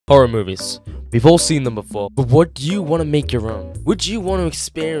Horror movies. We've all seen them before, but what do you want to make your own? Would you want to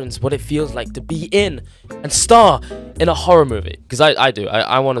experience what it feels like to be in and star in a horror movie? Because I do.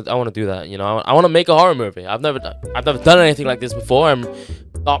 I want to do that. You know, I want to make a horror movie. I've never done anything like this before. I'm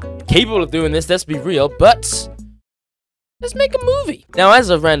not capable of doing this. Let's be real, but let's make a movie. Now, as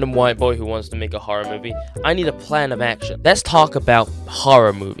a random white boy who wants to make a horror movie, I need a plan of action. Let's talk about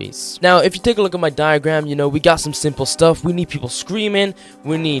horror movies. Now, if you take a look at my diagram, you know, we got some simple stuff. We need people screaming.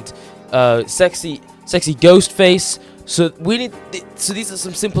 We need sexy ghost face. So these are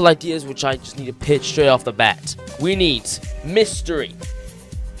some simple ideas which I just need to pitch straight off the bat. We need mystery.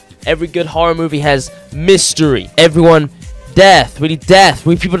 Every good horror movie has mystery. Everyone, death. We need death.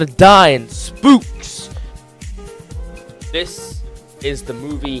 We need people to die and spooks. This is the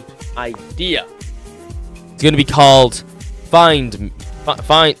movie idea. It's gonna be called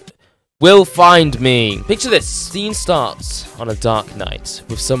Will Find Me. Picture this. Scene starts on a dark night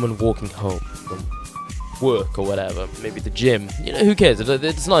with someone walking home from work or whatever. Maybe the gym. You know, who cares?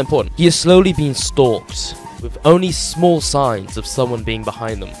 It's not important. He is slowly being stalked with only small signs of someone being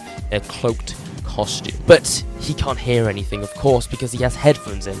behind them in a cloaked costume. But he can't hear anything, of course, because he has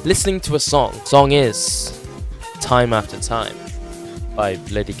headphones in. Listening to a song. Song is Time After Time by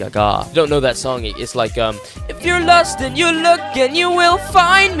Lady Gaga. If you don't know that song, it's like, if you're lost and you look and you will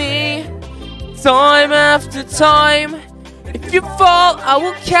find me, time after time. If you fall, I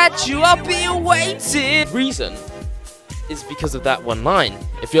will catch you, I'll be waiting. Reason is because of that one line.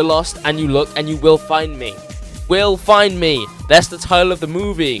 If you're lost and you look and you will find me. Will find me. That's the title of the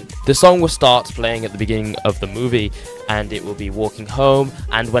movie. The song will start playing at the beginning of the movie, and it will be walking home,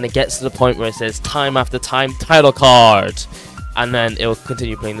 and when it gets to the point where it says time after time title card, and then it will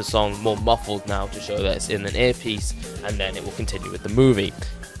continue playing the song more muffled now to show that it's in an earpiece, and then it will continue with the movie.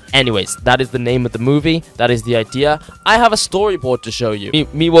 Anyways, that is the name of the movie. That is the idea. I have a storyboard to show you.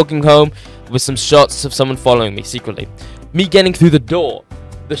 Me walking home with some shots of someone following me secretly. Me getting through the door.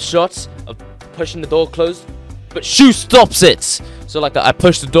 The shots of pushing the door closed, but shoe stops it. So like I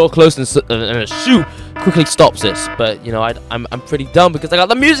push the door closed and a shoe quickly stops it. But you know, I'm pretty dumb because I got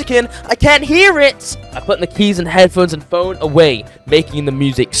the music in. I can't hear it. I put the keys and headphones and phone away, making the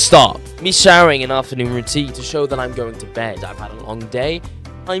music stop. Me showering an afternoon routine to show that I'm going to bed. I've had a long day.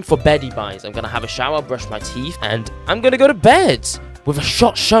 Time for beddy buys. I'm gonna have a shower, brush my teeth, and I'm gonna go to bed with a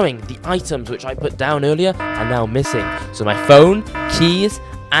shot showing the items which I put down earlier are now missing. So my phone, keys,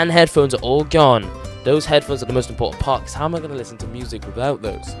 and headphones are all gone. Those headphones are the most important part, because how am I going to listen to music without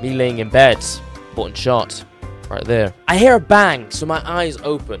those? Me laying in bed. Important shot. Right there. I hear a bang, so my eyes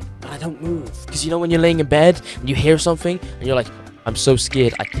open. But I don't move. Because you know when you're laying in bed, and you hear something, and you're like, I'm so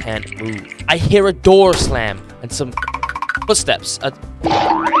scared, I can't move. I hear a door slam, and some footsteps. I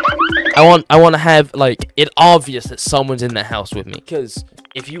want to have, like, it obvious that someone's in the house with me. Because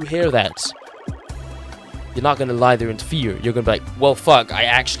if you hear that, you're not gonna lie there in fear. You're gonna be like, well, fuck, I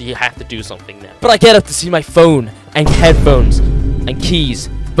actually have to do something now. But I get up to see my phone and headphones and keys,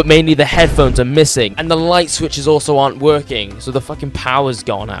 but mainly the headphones are missing, and the light switches also aren't working, so the fucking power's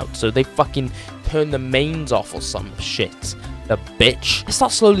gone out. So they fucking turn the mains off or some shit. The bitch. I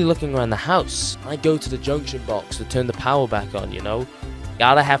start slowly looking around the house. I go to the junction box to turn the power back on, you know?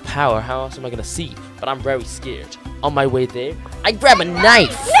 Gotta have power. How else am I gonna see? But I'm very scared. On my way there, I grab a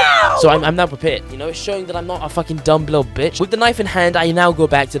knife. No! So I'm now prepared. You know, it's showing that I'm not a fucking dumb little bitch. With the knife in hand, I now go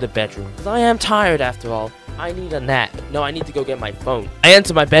back to the bedroom. Because I am tired after all. I need a nap. No, I need to go get my phone. I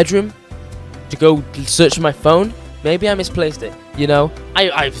enter my bedroom to go search for my phone. Maybe I misplaced it. You know,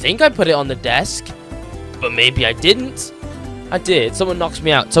 I think I put it on the desk. But maybe I didn't. I did. Someone knocks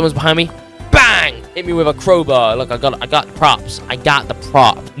me out. Someone's behind me. Bang! Hit me with a crowbar. Look, I got the props. I got the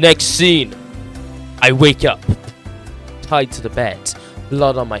prop. Next scene. I wake up. Tied to the bed.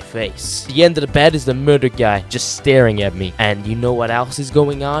 Blood on my face. The end of the bed is the murder guy just staring at me. And you know what else is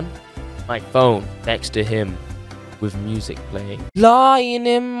going on? My phone next to him with music playing. Lying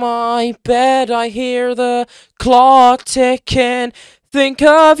in my bed, I hear the clock ticking. Think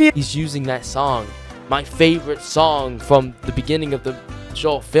of you. He's using that song. My favorite song from the beginning of the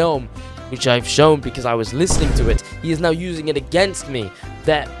short film, which I've shown because I was listening to it. He is now using it against me.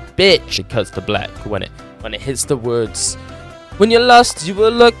 That bitch. It cuts to black when it hits the words. When you're lost, you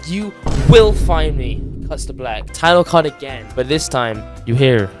will look, you will find me. Cuts to black. Title card again. But this time, you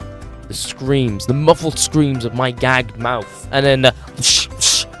hear the screams, the muffled screams of my gagged mouth. And then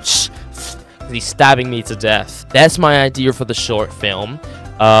he's stabbing me to death. That's my idea for the short film.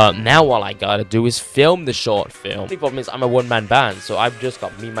 Now all I gotta do is film the short film. The problem is I'm a one-man band, so I've just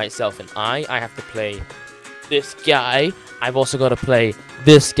got me, myself, and I have to play this guy. I've also got to play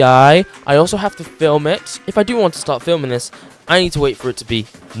this guy. I also have to film it. If I do want to start filming this, I need to wait for it to be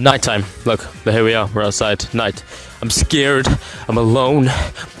nighttime. Look, but here we are. We're outside. Night. I'm scared. I'm alone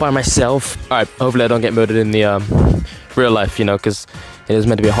by myself. All right. Hopefully I don't get murdered in the real life, you know, because it is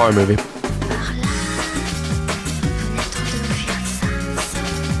meant to be a horror movie.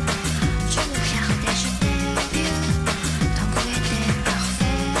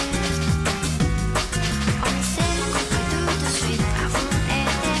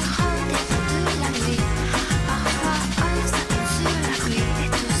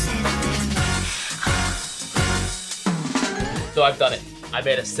 So I've done it. I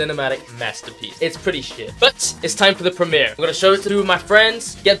made a cinematic masterpiece. It's pretty shit, but it's time for the premiere. I'm gonna show it to two of my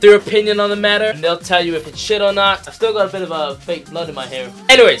friends, get their opinion on the matter, and they'll tell you if it's shit or not. I've still got a bit of fake blood in my hair.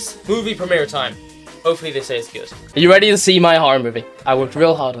 Anyways, movie premiere time. Hopefully they say it's good. Are you ready to see my horror movie? I worked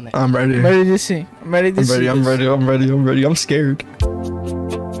real hard on it. I'm ready. I'm ready to see. I'm ready to see. I'm ready. I'm scared.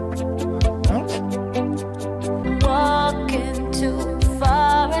 Walking too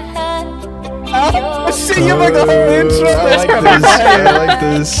far ahead. Oh, shit, you make the whole intro. I like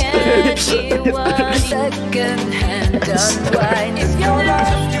this.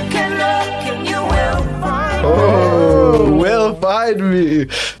 Oh, will find me.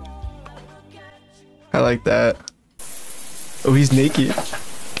 I like that. Oh, he's naked.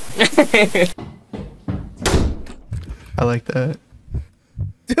 I like that.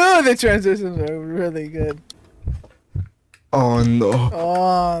 Dude, the transitions are really good. Oh no.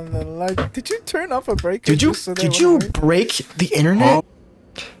 Oh, the light. Did you turn off a breaker? Did you break the internet?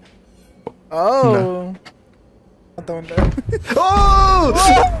 Oh. No. Not the window. Oh!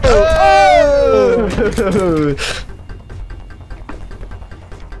 Oh!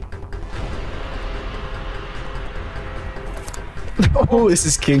 Oh, this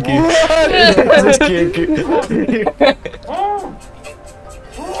is kinky. This is kinky.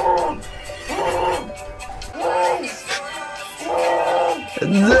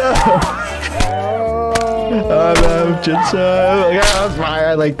 No.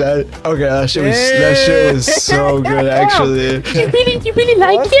 I like that. Okay, that shit was so good, actually. You really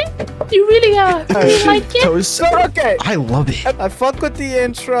like it? You really like it? Okay. I love it. I fuck with the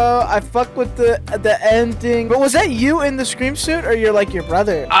intro. I fuck with the ending. But was that you in the scream suit, or you're like your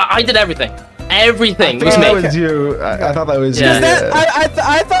brother? I did everything. Everything was I me. thought that was you. I thought that was you. Yeah.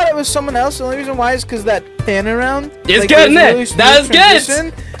 I thought it was someone else. The only reason why is because that pan around. It's good, isn't it? That was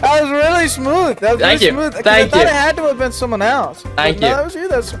good. That was really smooth. That was Thank really you. smooth. Thank I thought you. it had to have been someone else. Thank No, you. that was you.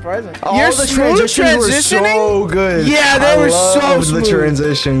 That's surprising. All Your the smooth transitions were so good. Yeah, they were so loved smooth. the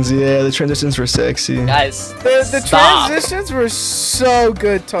transitions. Yeah, the transitions were sexy. Guys, The stop. transitions were so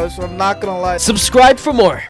good, Toast. I'm not gonna lie. Subscribe for more.